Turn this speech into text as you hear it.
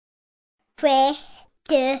3,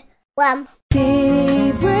 2, 1.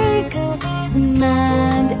 Day breaks,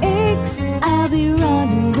 mind aches. I'll be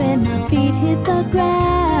running when my feet hit the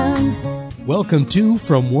ground. Welcome to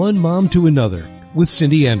From One Mom to Another with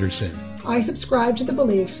Cindy Anderson. I subscribe to the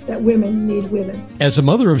belief that women need women. As a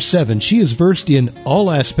mother of 7, she is versed in all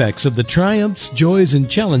aspects of the triumphs, joys, and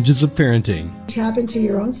challenges of parenting. Tap into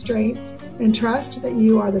your own strengths and trust that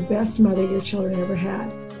you are the best mother your children ever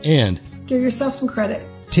had. And give yourself some credit.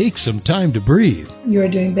 Take some time to breathe. You are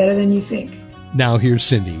doing better than you think. Now here's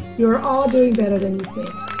Cindy. You are all doing better than you think.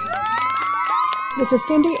 This is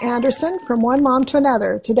Cindy Anderson from One Mom to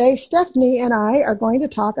Another. Today, Stephanie and I are going to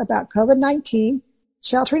talk about COVID-19,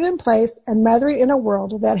 sheltering in place, and mothering in a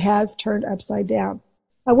world that has turned upside down.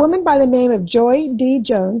 A woman by the name of Joy D.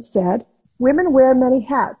 Jones said, "Women wear many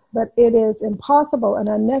hats, but it is impossible and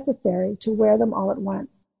unnecessary to wear them all at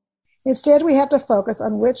once. Instead, we have to focus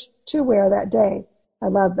on which to wear that day." I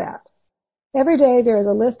love that. Every day there is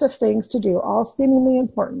a list of things to do, all seemingly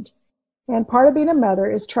important. And part of being a mother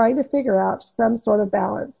is trying to figure out some sort of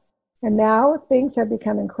balance. And now things have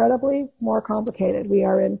become incredibly more complicated. We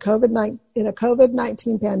are in a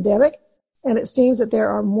COVID-19 pandemic, and it seems that there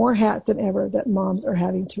are more hats than ever that moms are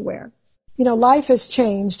having to wear. You know, life has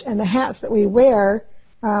changed, and the hats that we wear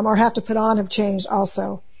or have to put on have changed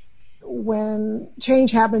also. When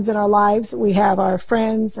change happens in our lives, we have our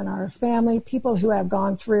friends and our family, people who have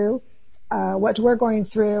gone through what we're going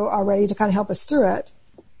through already to kind of help us through it.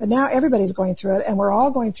 But now everybody's going through it, and we're all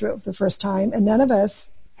going through it for the first time, and none of us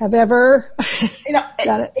have ever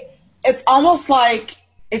done it. It's almost like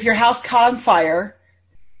if your house caught on fire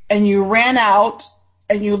and you ran out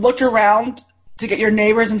and you looked around to get your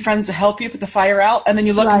neighbors and friends to help you put the fire out, and then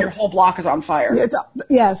you look and your whole block is on fire.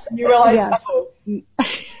 Yes. And you realize,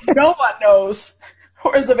 no one knows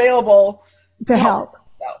or is available to help.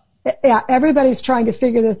 Yeah, everybody's trying to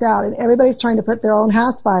figure this out, and everybody's trying to put their own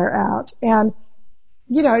house fire out. And,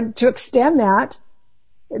 you know, to extend that,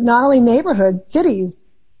 not only neighborhoods, cities,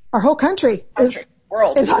 our whole country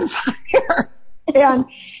world is on fire. And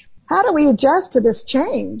how do we adjust to this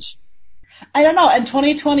change? I don't know. And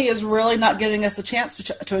 2020 is really not giving us a chance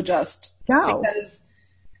to adjust. No. Because,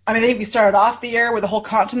 I think we started off the year with the whole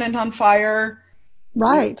continent on fire.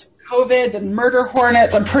 Right. COVID, the murder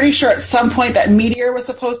hornets. I'm pretty sure at some point that meteor was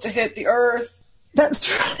supposed to hit the earth.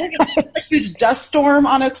 That's right. A huge dust storm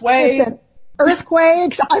on its way.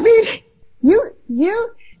 Earthquakes.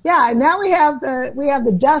 Yeah. Now we have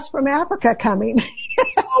the dust from Africa coming.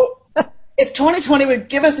 So if 2020 would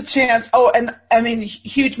give us a chance,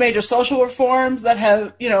 huge major social reforms that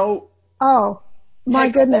have, oh my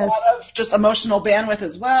goodness, a lot of just emotional bandwidth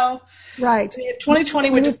as well. Right. If 2020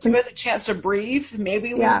 would just give us a chance to breathe,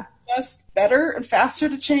 maybe we'd just better and faster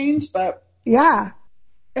to change. But yeah,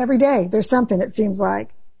 every day there's something. It seems like.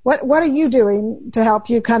 What are you doing to help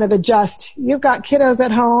you kind of adjust? You've got kiddos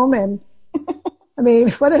at home, and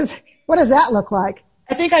what does that look like?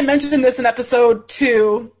 I think I mentioned this in episode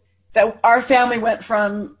 2 that our family went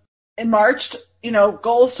from in March,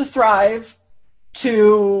 goals to thrive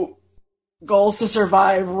to goals to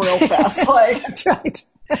survive real fast. That's right.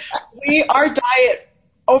 Our diet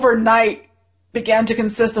overnight began to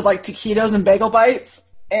consist of taquitos and bagel bites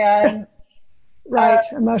and right,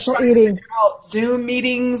 emotional eating, Zoom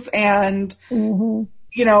meetings, and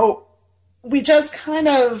we just kind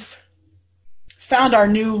of found our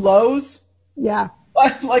new lows. Yeah,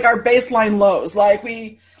 like our baseline lows.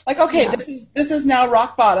 This is now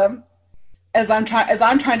rock bottom. As I'm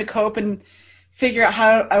trying to cope and figure out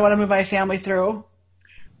how I want to move my family through.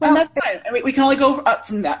 Well, and that's fine. We can only go up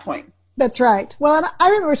from that point. That's right. Well, and I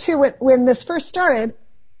remember too when this first started.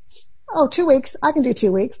 2 weeks. I can do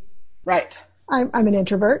 2 weeks. Right. I'm an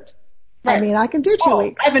introvert. Right. I can do 2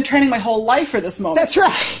 weeks. I've been training my whole life for this moment. That's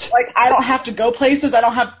right. I don't have to go places. I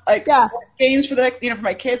don't have sport games for the next, for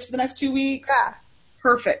my kids for the next 2 weeks. Yeah.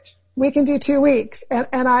 Perfect. We can do 2 weeks, and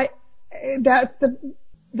that's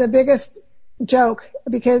the biggest joke,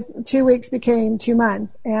 because 2 weeks became 2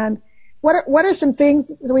 months. And what are some things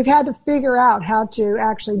that we've had to figure out how to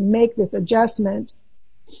actually make this adjustment,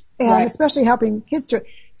 and especially helping kids through it.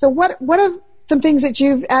 So what are some things that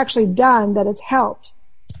you've actually done that has helped?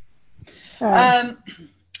 I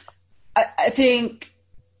think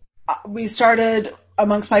we started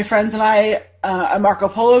amongst my friends and I a Marco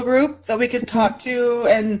Polo group that we could talk to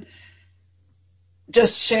and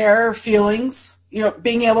just share feelings.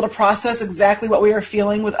 Being able to process exactly what we were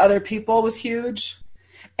feeling with other people was huge.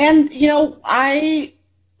 And, I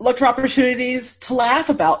looked for opportunities to laugh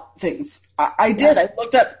about things. I did. I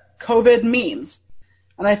looked up COVID memes.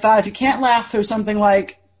 And I thought, if you can't laugh through something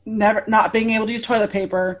like not being able to use toilet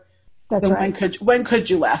paper, That's then right. when could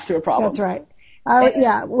you laugh through a problem? That's right.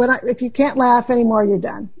 If you can't laugh anymore, you're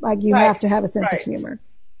done. Like you have to have a sense of humor.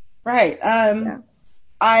 Right.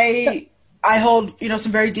 I hold,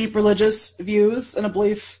 some very deep religious views and a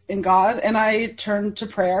belief in God, and I turn to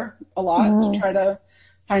prayer a lot to try to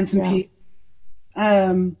find some peace.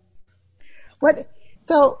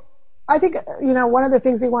 So I think, one of the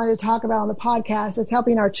things we wanted to talk about on the podcast is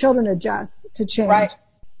helping our children adjust to change. Right.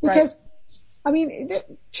 Because,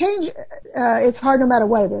 change is hard no matter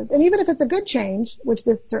what it is. And even if it's a good change, which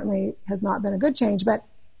this certainly has not been a good change, but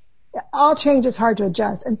all change is hard to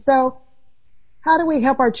adjust. And so how do we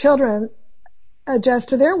help our children adjust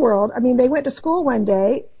to their world? They went to school one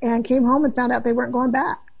day and came home and found out they weren't going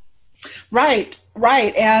back. Right.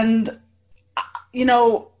 And,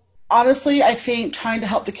 honestly, I think trying to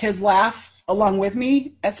help the kids laugh along with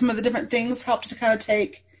me at some of the different things helped to kind of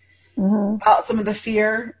take out some of the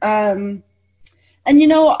fear. I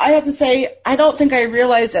have to say, I don't think I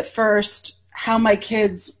realized at first how my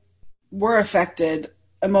kids were affected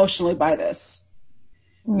emotionally by this.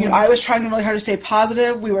 I was trying really hard to stay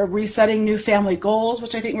positive. We were resetting new family goals,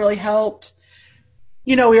 which I think really helped.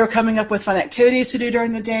 We were coming up with fun activities to do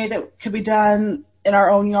during the day that could be done in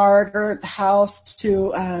our own yard or at the house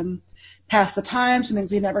to pass the time, some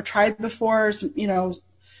things we never tried before,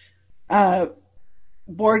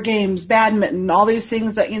 board games, badminton, all these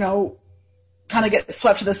things that, kind of get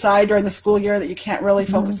swept to the side during the school year that you can't really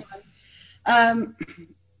focus on.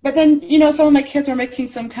 But then, some of my kids were making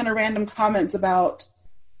some kind of random comments about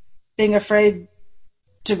being afraid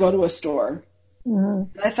to go to a store. And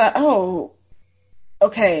I thought, oh,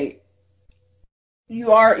 okay,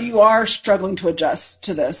 you are struggling to adjust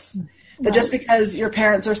to this. That just because your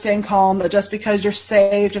parents are staying calm, that just because you're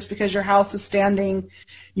safe, just because your house is standing,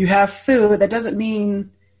 you have food, that doesn't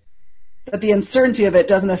mean that the uncertainty of it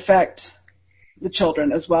doesn't affect the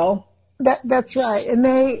children as well. That's right. And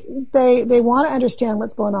they want to understand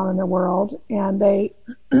what's going on in their world, and they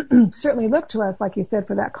certainly look to us, like you said,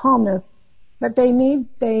 for that calmness, but they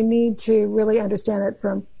need to really understand it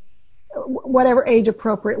from whatever age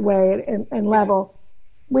appropriate way and level.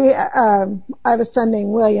 I have a son named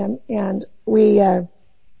William, and we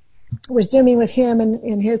were Zooming with him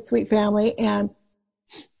and his sweet family, and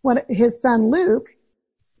when his son Luke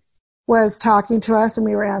was talking to us, and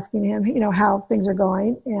we were asking him, how things are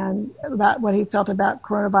going and about what he felt about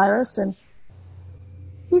coronavirus, and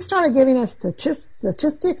he started giving us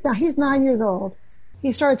statistics. Now he's 9 years old.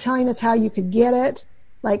 He started telling us how you could get it,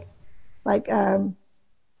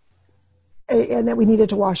 and that we needed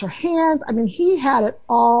to wash our hands. He had it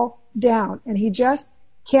all down, and he just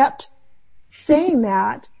kept saying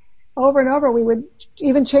that over and over. We would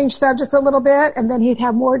even change subjects a little bit, and then he'd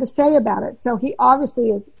have more to say about it. So he obviously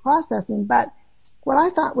is processing. But what I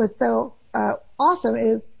thought was so awesome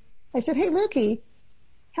is I said, "Hey, Lukey,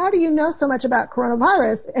 how do you know so much about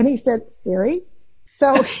coronavirus?" And he said, "Siri."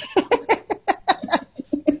 So he's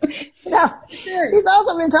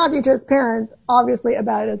also been talking to his parents, obviously,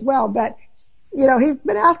 about it as well. But he's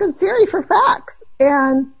been asking Siri for facts.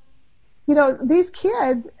 And, these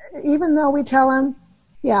kids, even though we tell them,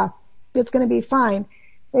 yeah, it's going to be fine,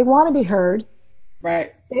 they want to be heard.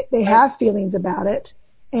 Right. They have feelings about it.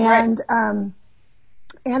 And, and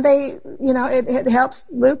they, it helps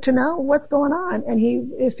Luke to know what's going on, and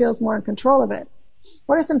he feels more in control of it.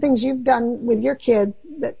 What are some things you've done with your kids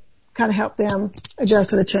that kind of help them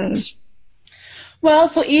adjust to the change? Well,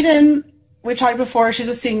 so Eden, we talked before, she's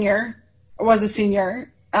a senior. Was a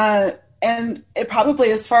senior, and it probably,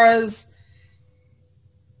 as far as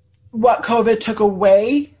what COVID took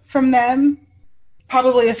away from them,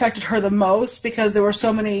 probably affected her the most, because there were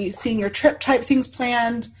so many senior trip type things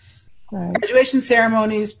planned, graduation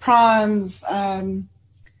ceremonies, proms,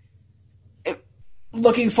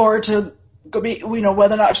 looking forward to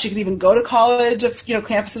whether or not she could even go to college if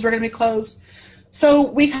campuses were going to be closed. So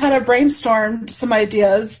we kind of brainstormed some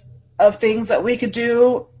ideas of things that we could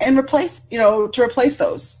do and replace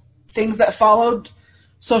those things that followed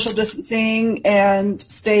social distancing and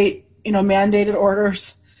state, mandated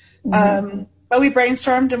orders. But we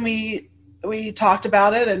brainstormed and we talked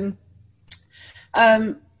about it. And,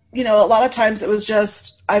 a lot of times it was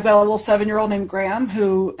just, I've got a little 7-year-old named Graham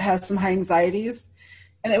who has some high anxieties.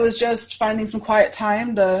 And it was just finding some quiet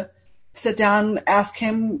time to sit down and ask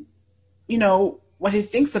him, what he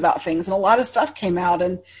thinks about things. And a lot of stuff came out,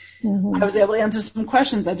 and I was able to answer some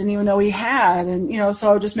questions I didn't even know he had. And,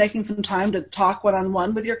 so just making some time to talk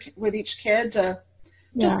one-on-one with each kid to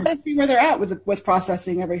just kind of see where they're at with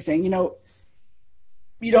processing everything. You don't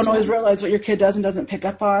always realize what your kid does and doesn't pick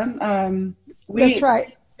up on. We That's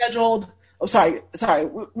right. scheduled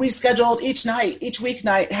We scheduled each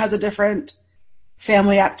weeknight has a different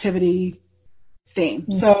family activity theme.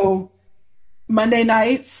 Mm-hmm. So Monday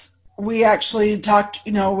nights, we actually talked,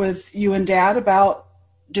 with you and Dad about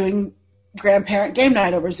doing grandparent game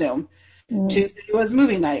night over Zoom. Mm-hmm. Tuesday was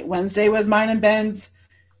movie night. Wednesday was mine and Ben's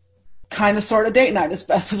kind of sort of date night as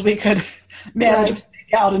best as we could manage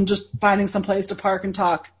out and just finding some place to park and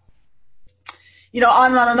talk. On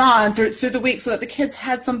and on and on through the week so that the kids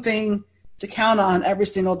had something to count on every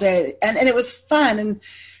single day. And it was fun. And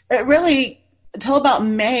it really, until about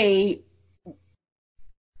May,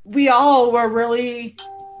 we all were really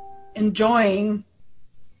enjoying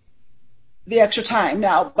the extra time.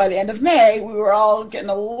 Now, by the end of May, we were all getting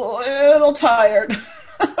a little tired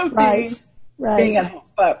of being at home.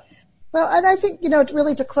 But well, and I think,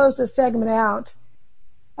 really to close this segment out,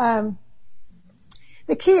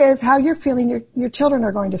 the key is how you're feeling your children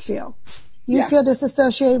are going to feel. You feel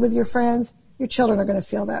disassociated with your friends, your children are going to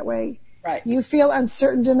feel that way. Right. You feel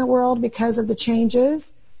uncertain in the world because of the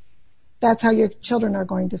changes, that's how your children are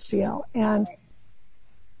going to feel. And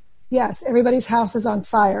yes, everybody's house is on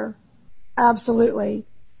fire. Absolutely.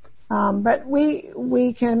 But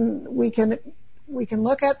we can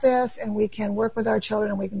look at this and we can work with our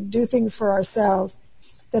children and we can do things for ourselves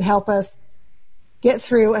that help us get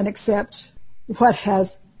through and accept what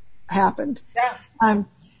has happened. Yeah.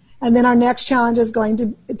 And then our next challenge is going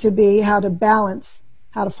to be how to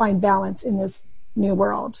find balance in this new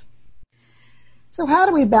world. So how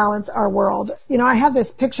do we balance our world? I have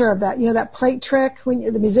this picture of that, that plate trick when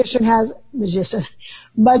the magician.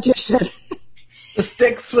 The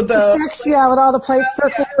sticks with with all the plates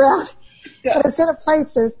circling around. Yeah. But instead of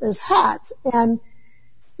plates, there's hats. And,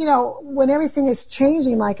 when everything is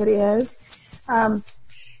changing like it is,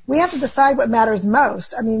 we have to decide what matters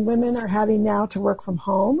most. I mean, women are having now to work from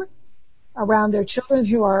home around their children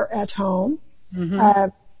who are at home.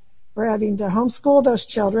 We're having to homeschool those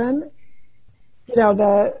children.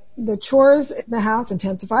 The chores in the house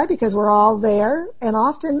intensify because we're all there. And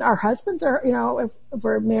often our husbands are, if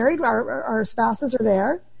we're married, our spouses are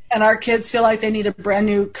there. And our kids feel like they need a brand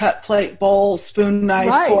new cut, plate, bowl, spoon,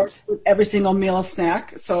 knife, fork with every single meal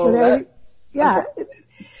snack. So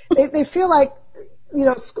they feel like,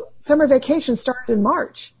 summer vacation started in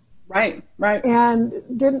March. Right. And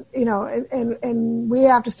didn't, and we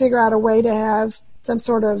have to figure out a way to have some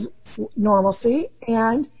sort of normalcy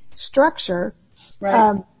and structure.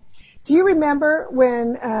 Right. Do you remember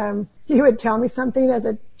when you would tell me something as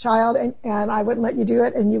a child and I wouldn't let you do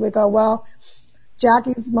it and you would go, well,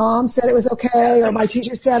 Jackie's mom said it was okay, or my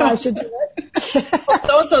teacher said I should do it. Well,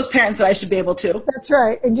 so-and-so's parents said I should be able to. That's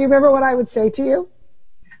right. And do you remember what I would say to you?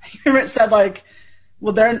 I remember it said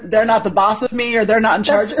well, they're not the boss of me, or they're not in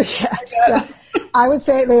charge of me. Yeah. I would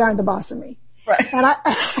say they aren't the boss of me. Right. And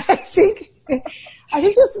I think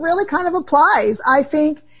this really kind of applies. I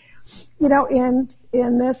think,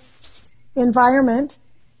 in this environment,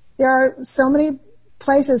 there are so many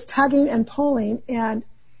places tugging and pulling, and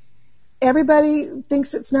everybody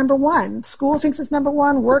thinks it's number one. School thinks it's number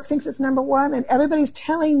one. Work thinks it's number one. And everybody's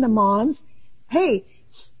telling the moms, hey,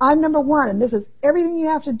 I'm number one, and this is everything you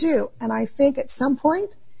have to do. And I think at some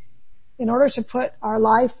point, in order to put our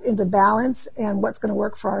life into balance and what's going to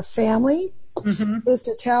work for our family, is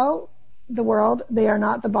to tell the world they are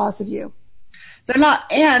not the boss of you. They're not.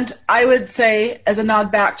 And I would say, as a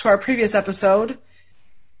nod back to our previous episode,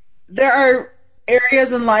 there are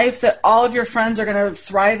areas in life that all of your friends are going to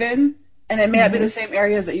thrive in, and it may not be the same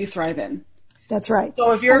areas that you thrive in. That's right.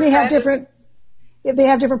 So if you're they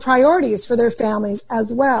have different priorities for their families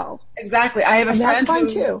as well. Exactly. I have a friend that's fine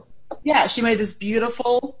too. Yeah, she made this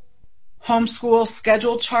beautiful homeschool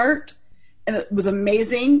schedule chart, and it was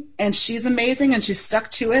amazing. And she's amazing, and she stuck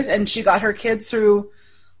to it, and she got her kids through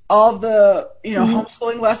all of the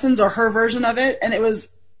homeschooling lessons, or her version of it, and it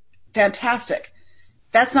was fantastic.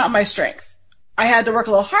 That's not my strength. I had to work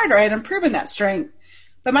a little harder. I had to improve in that strength.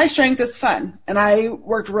 But my strength is fun, and I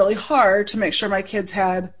worked really hard to make sure my kids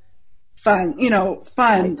had fun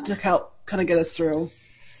to help kind of get us through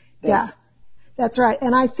this. Yeah, that's right.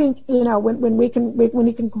 And I think, when we can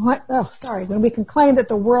claim that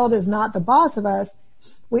the world is not the boss of us,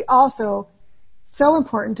 we also, so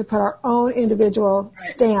important to put our own individual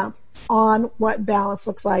stamp on what balance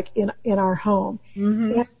looks like in our home.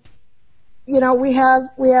 And, we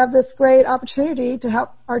have this great opportunity to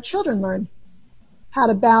help our children learn how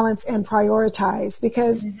to balance and prioritize,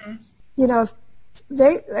 because,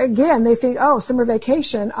 they think, oh, summer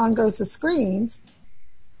vacation, on goes the screens.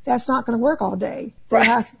 That's not going to work all day. There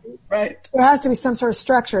has to be some sort of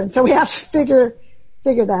structure. And so we have to figure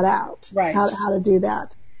that out, how to do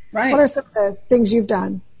that. Right. What are some of the things you've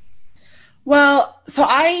done? Well, so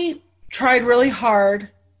I tried really hard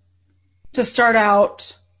to start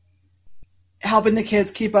out helping the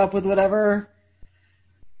kids keep up with whatever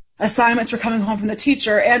assignments were coming home from the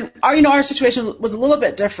teacher. And our situation was a little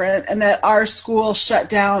bit different in that our school shut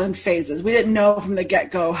down in phases. We didn't know from the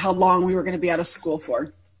get-go how long we were going to be out of school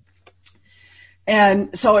for.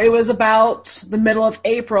 And so it was about the middle of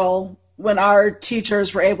April when our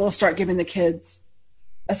teachers were able to start giving the kids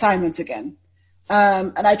assignments again.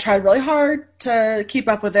 And I tried really hard to keep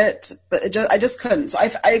up with it, but I just couldn't. So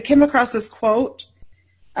I came across this quote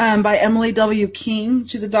by Emily W. King.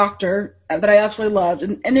 She's a doctor that I absolutely loved.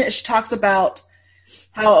 And in it, she talks about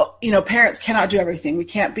how, parents cannot do everything. We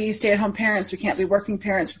can't be stay-at-home parents. We can't be working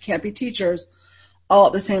parents. We can't be teachers all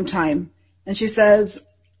at the same time. And she says,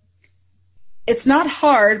 it's not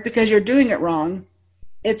hard because you're doing it wrong.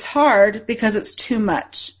 It's hard because it's too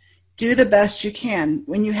much. Do the best you can.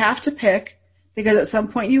 When you have to pick, because at some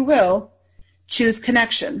point you will, choose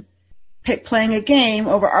connection. Pick playing a game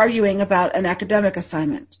over arguing about an academic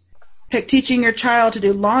assignment. Pick teaching your child to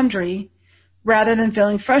do laundry rather than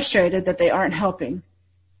feeling frustrated that they aren't helping.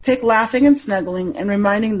 Pick laughing and snuggling and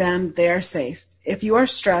reminding them they are safe. If you are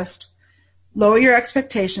stressed, lower your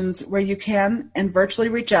expectations where you can and virtually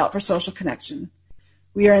reach out for social connection.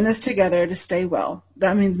 We are in this together to stay well.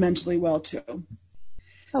 That means mentally well, too.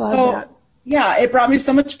 I love that. Yeah, it brought me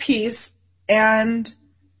so much peace, and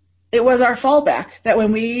it was our fallback that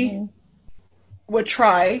when we would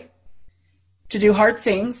try to do hard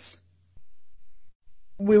things,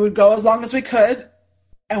 we would go as long as we could,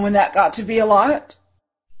 and when that got to be a lot,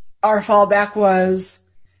 our fallback was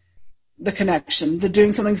the connection, the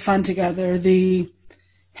doing something fun together, the,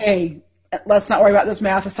 hey, let's not worry about this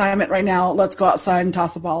math assignment right now. Let's go outside and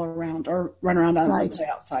toss a ball around or run around on the day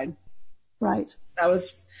outside. Right. That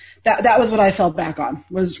was what I fell back on,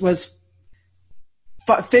 was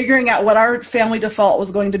figuring out what our family default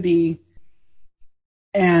was going to be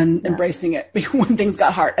and embracing it when things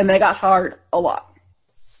got hard. And they got hard a lot.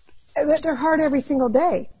 They're hard every single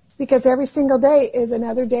day, because every single day is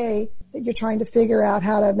another day that you're trying to figure out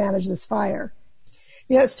how to manage this fire.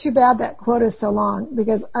 It's too bad that quote is so long,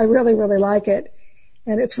 because I really, really like it.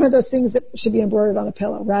 And it's one of those things that should be embroidered on a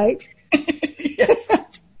pillow, right? Yes.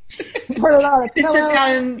 Embroidered on a pillow. Sit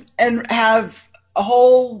down and have a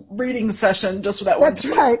whole reading session just for that one. That's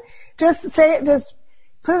right. Just say it, just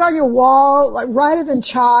put it on your wall, like write it in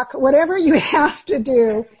chalk, whatever you have to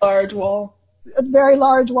do. Large wall. A very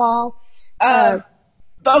large wall. Okay.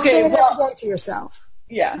 Say it every day to yourself.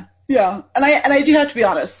 Yeah. Yeah. And I do have to be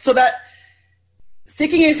honest. So that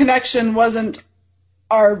seeking a connection wasn't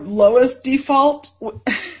our lowest default.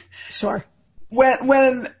 Sure.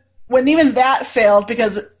 When even that failed,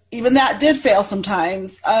 because even that did fail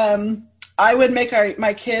sometimes, I would make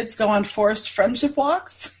my kids go on forced friendship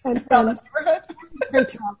walks around the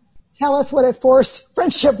neighborhood. Tell us what a forced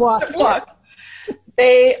friendship walk is.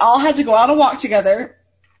 They all had to go out and walk together.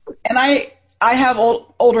 And I have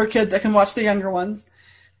older kids that can watch the younger ones.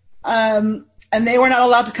 And they were not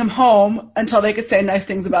allowed to come home until they could say nice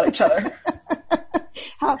things about each other.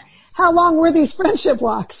 How long were these friendship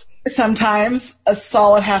walks? Sometimes a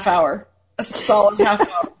solid half hour.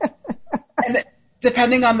 And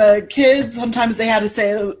depending on the kids, sometimes they had to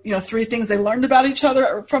say, 3 things they learned about each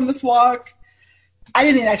other from this walk. I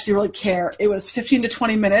didn't actually really care. It was 15 to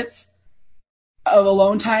 20 minutes of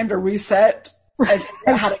alone time to reset and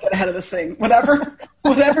figure out how to get ahead of this thing. Whatever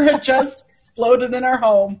had just exploded in our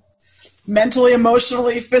home, mentally,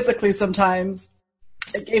 emotionally, physically sometimes,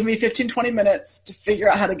 it gave me 15, 20 minutes to figure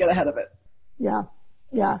out how to get ahead of it. Yeah,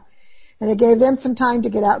 yeah. And it gave them some time to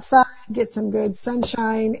get outside, get some good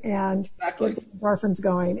sunshine, and get the endorphins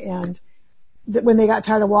going. And when they got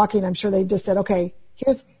tired of walking, I'm sure they just said, okay,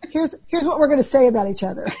 here's what we're going to say about each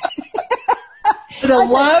other.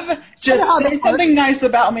 Just say something nice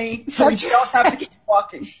about me so you don't have to keep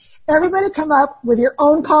walking. Everybody come up with your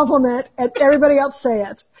own compliment and everybody else say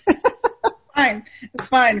it. Fine. It's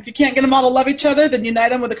fine. If you can't get them all to love each other, then unite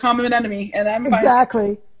them with a common enemy, and I'm fine.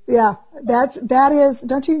 Exactly. Yeah. That is,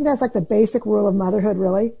 don't you think that's like the basic rule of motherhood,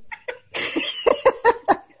 really?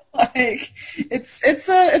 It's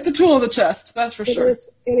a tool in the chest, that's for sure. It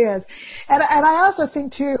is. And I also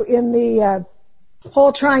think too, in the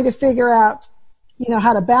whole trying to figure out,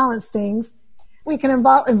 how to balance things, we can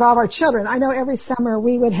involve our children. I know every summer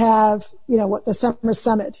we would have, the summer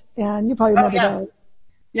summit, and you probably remember those.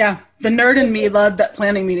 Yeah, the nerd in me loved that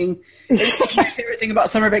planning meeting. My favorite thing about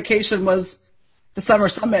summer vacation was the summer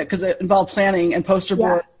summit, because it involved planning and poster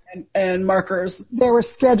boards and markers. There were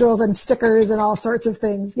schedules and stickers and all sorts of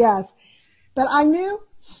things, yes. But I knew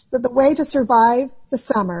that the way to survive the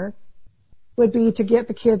summer would be to get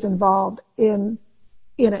the kids involved in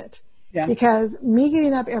it. Yeah. Because me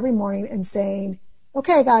getting up every morning and saying,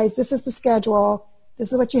 okay, guys, this is the schedule.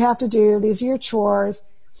 This is what you have to do. These are your chores.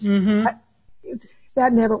 Mm-hmm.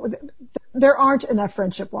 There aren't enough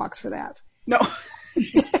friendship walks for that. No.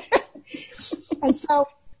 And so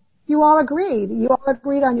you all agreed. You all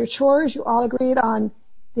agreed on your chores. You all agreed on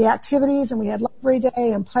the activities, and we had library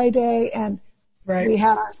day and play day, and we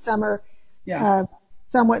had our summer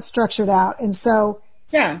somewhat structured out. And so,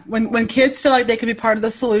 when kids feel like they can be part of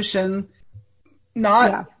the solution,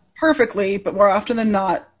 not perfectly, but more often than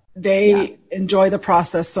not, they enjoy the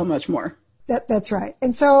process so much more. That's right.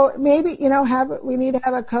 And so maybe, we need to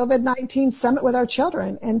have a COVID-19 summit with our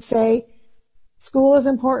children and say, school is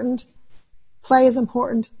important, play is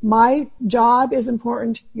important, my job is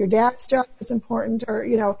important, your dad's job is important, or,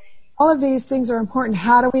 all of these things are important.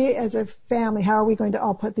 How do we, as a family, how are we going to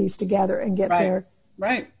all put these together and get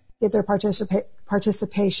their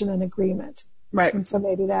participation and agreement? Right. And so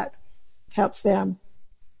maybe that helps them.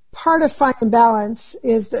 Part of finding balance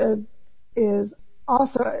is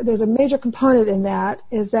also, there's a major component in that,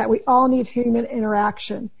 is that we all need human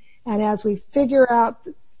interaction. And as we figure out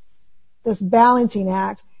this balancing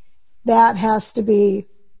act, that has to be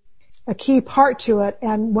a key part to it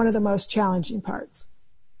and one of the most challenging parts.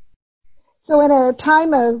 So in a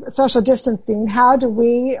time of social distancing, how do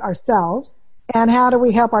we ourselves and how do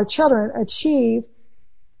we help our children achieve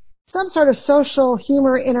some sort of social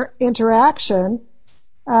humor interaction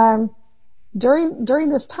during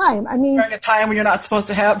this time? I mean, during a time when you're not supposed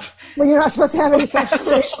to have any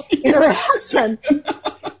social interaction.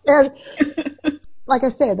 And like I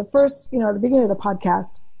said, the beginning of the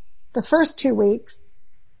podcast, the first 2 weeks,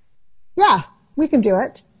 we can do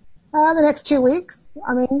it. The next 2 weeks,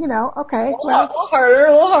 okay. A little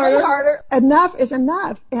harder. Enough is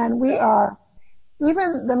enough. And we are,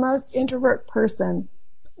 even the most introvert person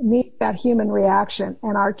needs that human reaction.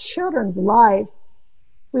 And our children's lives,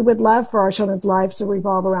 we would love for our children's lives to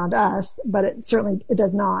revolve around us, but it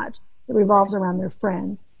does not. It revolves around their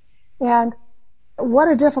friends. And what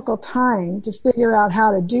a difficult time to figure out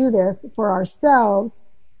how to do this for ourselves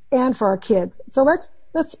and for our kids. So let's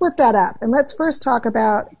split that up, and let's first talk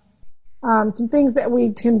about some things that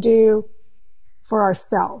we can do for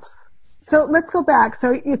ourselves. So let's go back.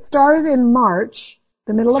 So it started in March,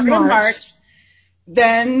 the middle of March.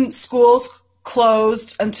 Then schools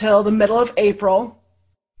closed until the middle of April.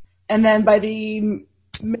 And then by the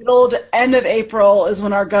middle to end of April is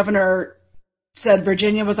when our governor said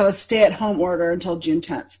Virginia was on a stay-at-home order until June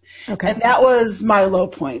 10th. Okay. And that was my low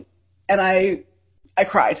point. And I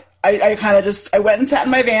cried. I kind of I went and sat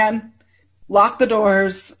in my van, locked the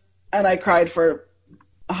doors, and I cried for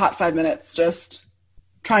a hot 5 minutes, just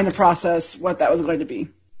trying to process what that was going to be,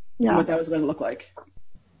 and what that was going to look like.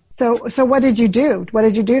 So what did you do? What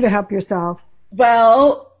did you do to help yourself?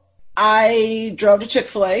 Well, I drove to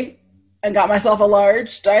Chick-fil-A and got myself a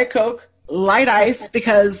large Diet Coke, light ice,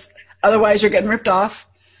 because otherwise you're getting ripped off.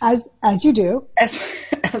 As you do.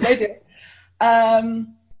 As I do.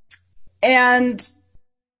 And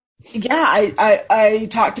I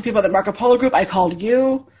talked to people at the Marco Polo group. I called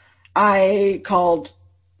you. I called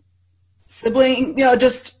sibling,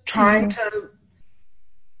 just trying to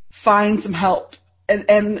find some help.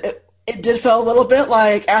 And it did feel a little bit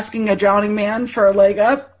like asking a drowning man for a leg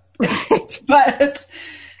up. but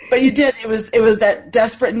you did. It was that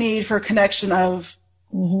desperate need for connection of,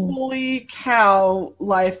 holy cow,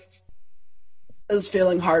 life is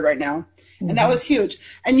feeling hard right now. And that was huge.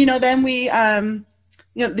 And, then we,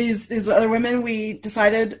 these other women, we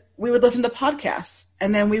decided we would listen to podcasts,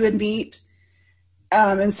 and then we would meet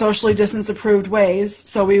in socially distance approved ways.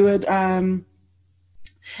 So we would,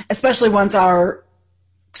 especially once our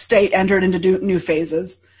state entered into new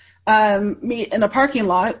phases, meet in a parking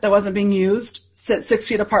lot that wasn't being used, sit 6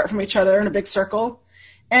 feet apart from each other in a big circle.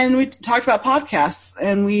 And we talked about podcasts,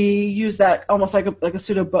 and we used that almost like a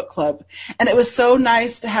pseudo book club. And it was so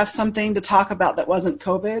nice to have something to talk about that wasn't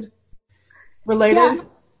COVID related. Yeah.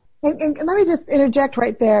 And let me just interject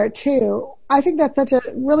right there, too. I think that's such a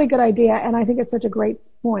really good idea, and I think it's such a great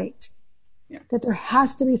point, that there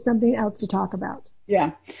has to be something else to talk about.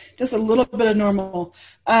 Yeah, just a little bit of normal.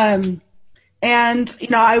 And,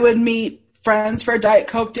 I would meet friends for a Diet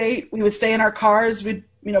Coke date. We would stay in our cars. We'd,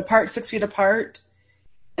 park 6 feet apart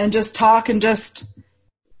and just talk, and just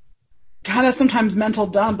kind of sometimes mental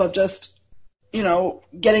dump of just,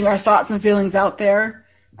 getting our thoughts and feelings out there.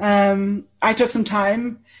 I took some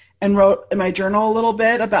time and wrote in my journal a little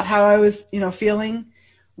bit about how I was, feeling.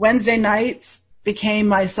 Wednesday nights became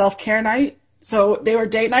my self-care night. So they were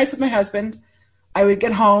date nights with my husband. I would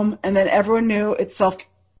get home, and then everyone knew it's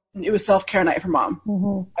it was self-care night for Mom.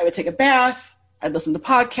 Mm-hmm. I would take a bath. I'd listen to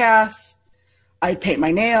podcasts. I'd paint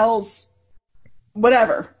my nails,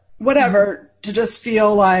 whatever, mm-hmm. to just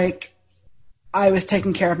feel like I was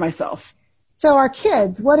taking care of myself. So our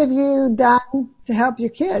kids, what have you done to help your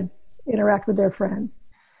kids interact with their friends?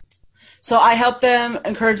 So I help them,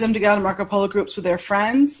 encourage them to get on Marco Polo groups with their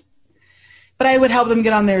friends. But I would help them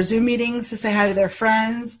get on their Zoom meetings to say hi to their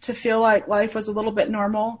friends, to feel like life was a little bit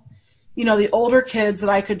normal. You know, the older kids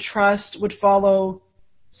that I could trust would follow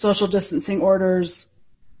social distancing orders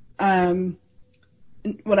when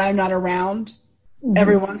I'm not around. Mm-hmm.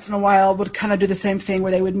 Every once in a while would kind of do the same thing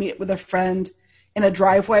where they would meet with a friend in a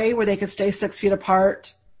driveway where they could stay 6 feet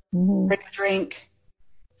apart, mm-hmm. bring a drink,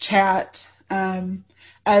 chat.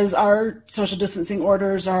 As our social distancing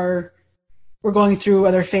orders we're going through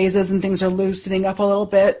other phases and things are loosening up a little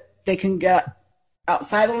bit, they can get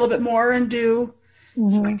outside a little bit more and do mm-hmm.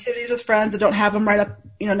 some activities with friends that don't have them right up,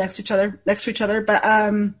 next to each other. But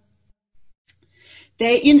one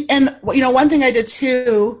thing I did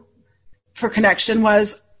too for connection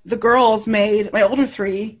was the girls my older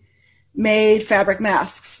three made fabric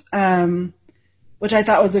masks, which I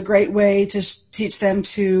thought was a great way to teach them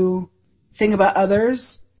to think about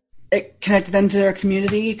others. It connected them to their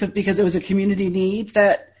community because it was a community need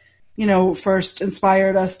that, first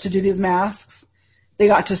inspired us to do these masks. They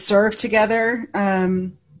got to serve together.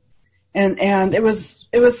 And it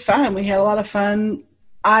was fun. We had a lot of fun.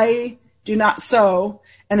 I do not sew.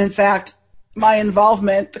 And in fact, my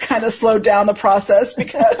involvement kind of slowed down the process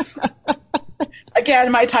because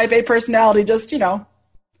again, my type A personality just,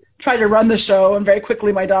 tried to run the show, and very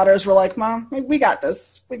quickly my daughters were like, Mom, we got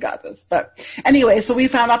this. But anyway, so we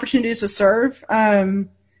found opportunities to serve and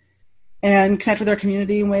connect with our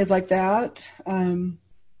community in ways like that.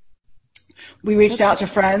 We reached out to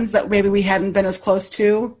friends that maybe we hadn't been as close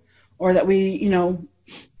to, or that we,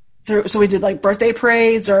 so we did like birthday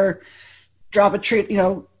parades or drop a treat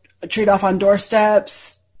off on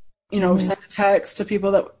doorsteps, mm-hmm. send a text to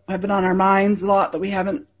people that have been on our minds a lot that we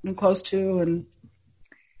haven't been close to. And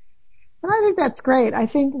I think that's great. I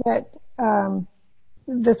think that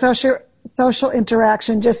the social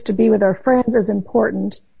interaction, just to be with our friends, is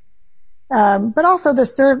important. But also the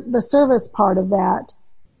service part of that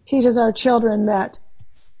teaches our children that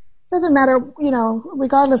it doesn't matter,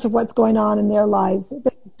 regardless of what's going on in their lives,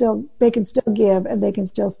 they can still give and they can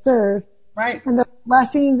still serve. Right. And the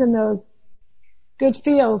blessings and those good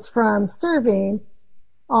feels from serving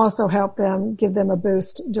also help them, give them a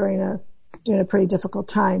boost during a pretty difficult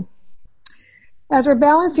time. As we're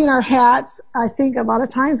balancing our hats, I think a lot of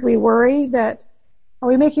times we worry that, are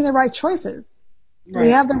we making the right choices? Right. Do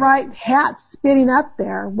we have the right hat spinning up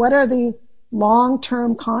there? What are these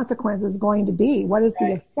long-term consequences going to be? What is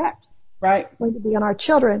the effect going to be on our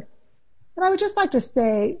children? And I would just like to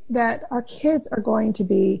say that our kids are going to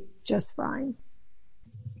be just fine.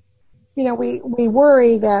 We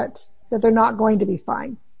worry that they're not going to be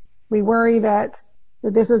fine. We worry that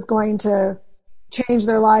this is going to change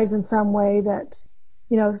their lives in some way, that,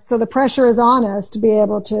 so the pressure is on us to be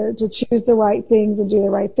able to choose the right things and do the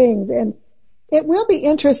right things. And it will be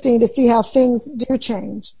interesting to see how things do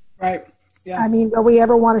change. Right. Yeah. I mean, will we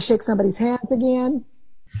ever want to shake somebody's hands again?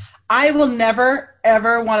 I will never,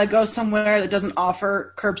 ever want to go somewhere that doesn't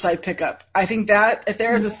offer curbside pickup. I think that if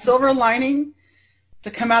there is a silver lining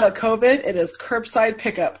to come out of COVID, it is curbside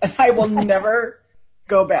pickup. And I will never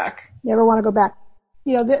go back. Never want to go back.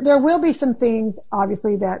 There will be some things,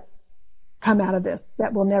 obviously, that come out of this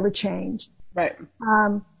that will never change. Right.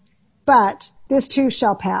 But this too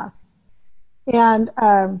shall pass. And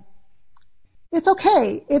it's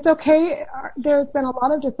okay. It's okay. There's been a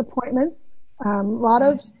lot of disappointment, a lot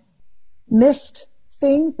of missed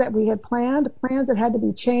things that we had plans that had to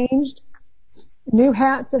be changed, new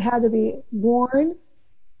hats that had to be worn,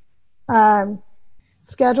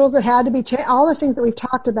 schedules that had to be changed, all the things that we've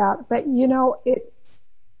talked about. But,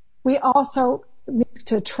 we also need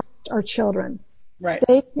to trust our children. Right.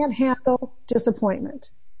 They can handle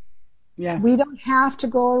disappointment. Yeah. We don't have to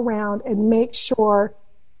go around and make sure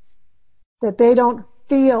that they don't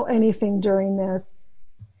feel anything during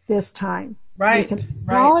this time. Right. We can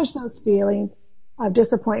acknowledge those feelings of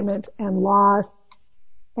disappointment and loss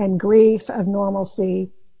and grief of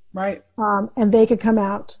normalcy. Right. And they could come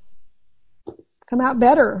out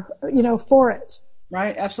better, for it.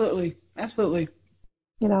 Right. Absolutely. Absolutely.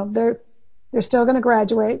 They're still going to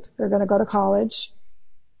graduate. They're going to go to college.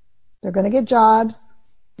 They're going to get jobs.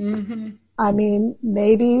 Mm-hmm. I mean,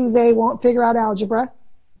 maybe they won't figure out algebra.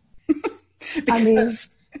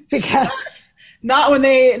 because not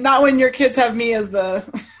when your kids have me as the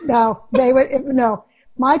no, they would no.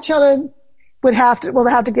 My children would have to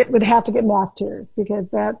get math tutors, because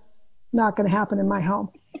that's not going to happen in my home.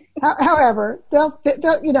 However, they'll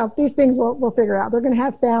these things we'll figure out. They're going to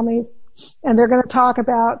have families, and they're going to talk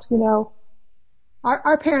about,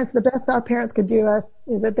 our parents. The best our parents could do us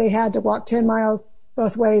is that they had to walk 10 miles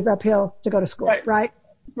both ways uphill to go to school, right?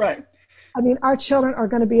 Right. I mean, our children are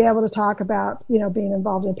going to be able to talk about, being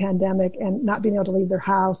involved in a pandemic and not being able to leave their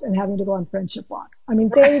house and having to go on friendship walks. I mean,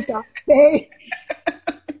 they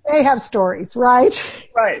have stories, right?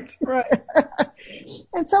 Right.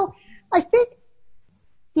 And so I think,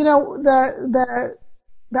 the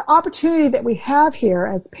opportunity that we have here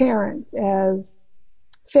as parents, as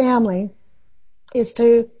family, is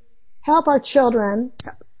to help our children.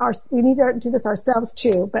 We need to do this ourselves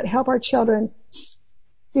too, but help our children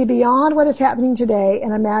see beyond what is happening today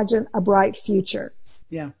and imagine a bright future.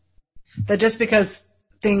 Yeah. That just because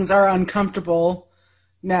things are uncomfortable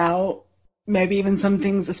now, maybe even some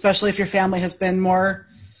things, especially if your family has been more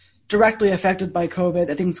directly affected by COVID,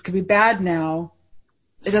 that things could be bad now,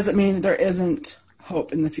 it doesn't mean that there isn't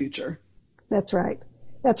hope in the future. That's right.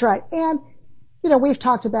 And, we've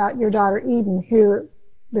talked about your daughter Eden, who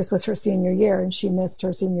this was her senior year, and she missed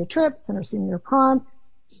her senior trips and her senior prom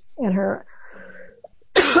and her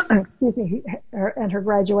and her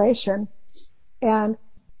graduation. And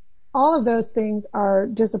all of those things are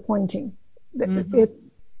disappointing. Mm-hmm.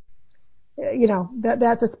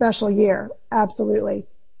 That's a special year. Absolutely.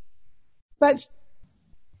 But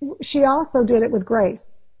she also did it with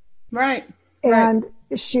grace. Right. And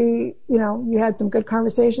she, you had some good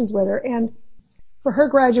conversations with her. And for her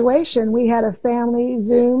graduation, we had a family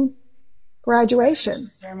Zoom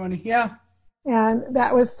graduation ceremony. Yeah. And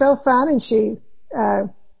that was so fun. And she,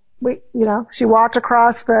 she walked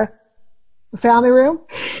across the family room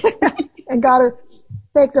and got her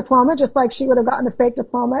fake diploma, just like she would have gotten a fake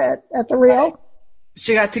diploma at the Rio. Right.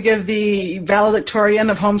 She got to give the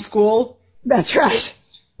valedictorian of homeschool. That's right.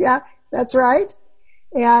 Yeah, that's right.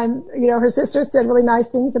 And, her sister said really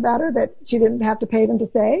nice things about her that she didn't have to pay them to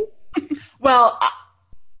say. Well,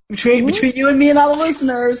 between you and me and all the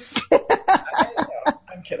listeners,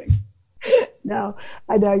 I'm kidding. No,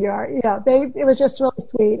 I know you are. It was just really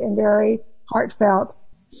sweet and very heartfelt.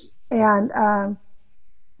 And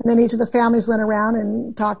then each of the families went around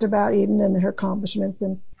and talked about Eden and her accomplishments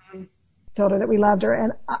and told her that we loved her.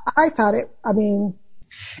 And I thought it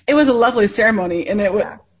was a lovely ceremony, and it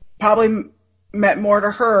probably meant more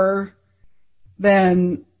to her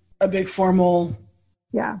than a big formal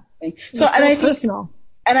thing. So, and I think personal.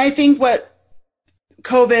 And I think what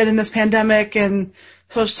COVID and this pandemic and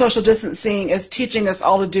social distancing is teaching us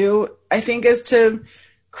all to do, I think, is to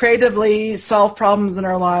creatively solve problems in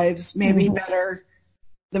our lives, maybe better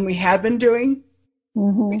than we had been doing,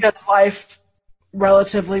 because life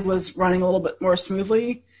relatively was running a little bit more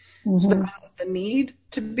smoothly. So there wasn't the need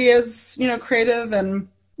to be as, creative and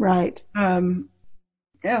right. I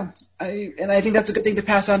think that's a good thing to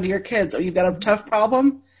pass on to your kids. You've got a tough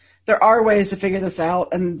problem. There are ways to figure this out,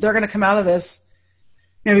 and they're going to come out of this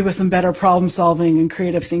maybe with some better problem solving and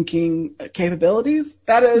creative thinking capabilities.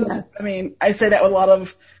 That is, yes. I say that with a lot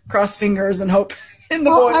of crossed fingers and hope in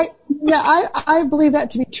the voice. I believe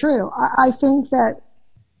that to be true. I think that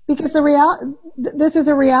because this is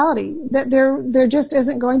a reality, that there just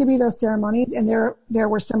isn't going to be those ceremonies, and there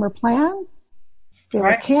were summer plans, there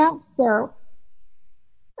were camps, the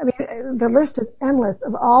list is endless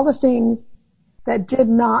of all the things that did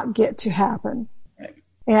not get to happen. Right.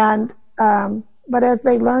 And but as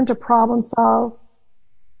they learn to problem solve,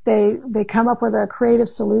 they come up with a creative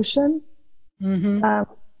solution.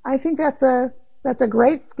 I think that's a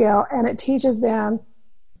great skill, and it teaches them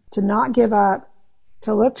to not give up,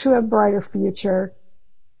 to look to a brighter future,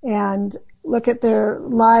 and look at their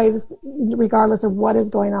lives regardless of what is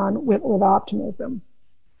going on with optimism.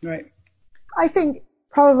 Right. I think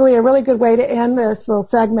probably a really good way to end this little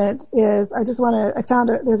segment is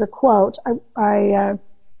there's a quote. I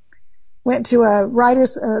went to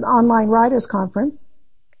an online writers conference,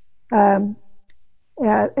 and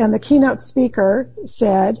the keynote speaker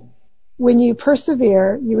said, "When you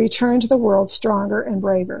persevere, you return to the world stronger and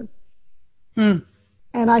braver."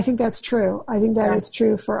 And I think that's true. I think that is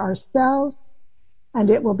true for ourselves, and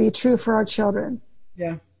it will be true for our children.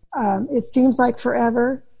 Yeah. It seems like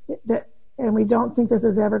forever, and we don't think this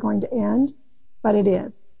is ever going to end, but it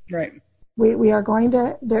is. Right. We are going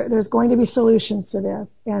to. There's going to be solutions to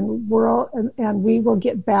this, and we will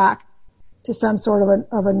get back to some sort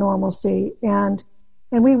of a normalcy, and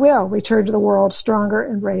we will return to the world stronger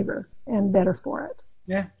and braver and better for it.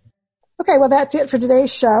 Yeah. Okay, well, that's it for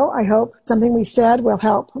today's show. I hope something we said will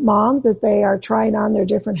help moms as they are trying on their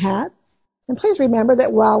different hats And please remember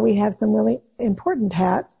that while we have some really important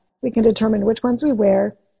hats, we can determine which ones we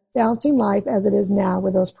wear, balancing life as it is now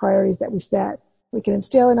with those priorities that we set. We can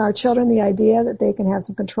instill in our children the idea that they can have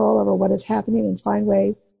some control over what is happening and find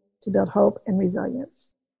ways to build hope and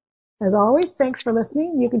resilience. As always, thanks for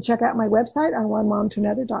listening. You can check out my website on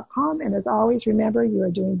onemomtoanother.com. And as always, remember, you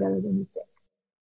are doing better than you think.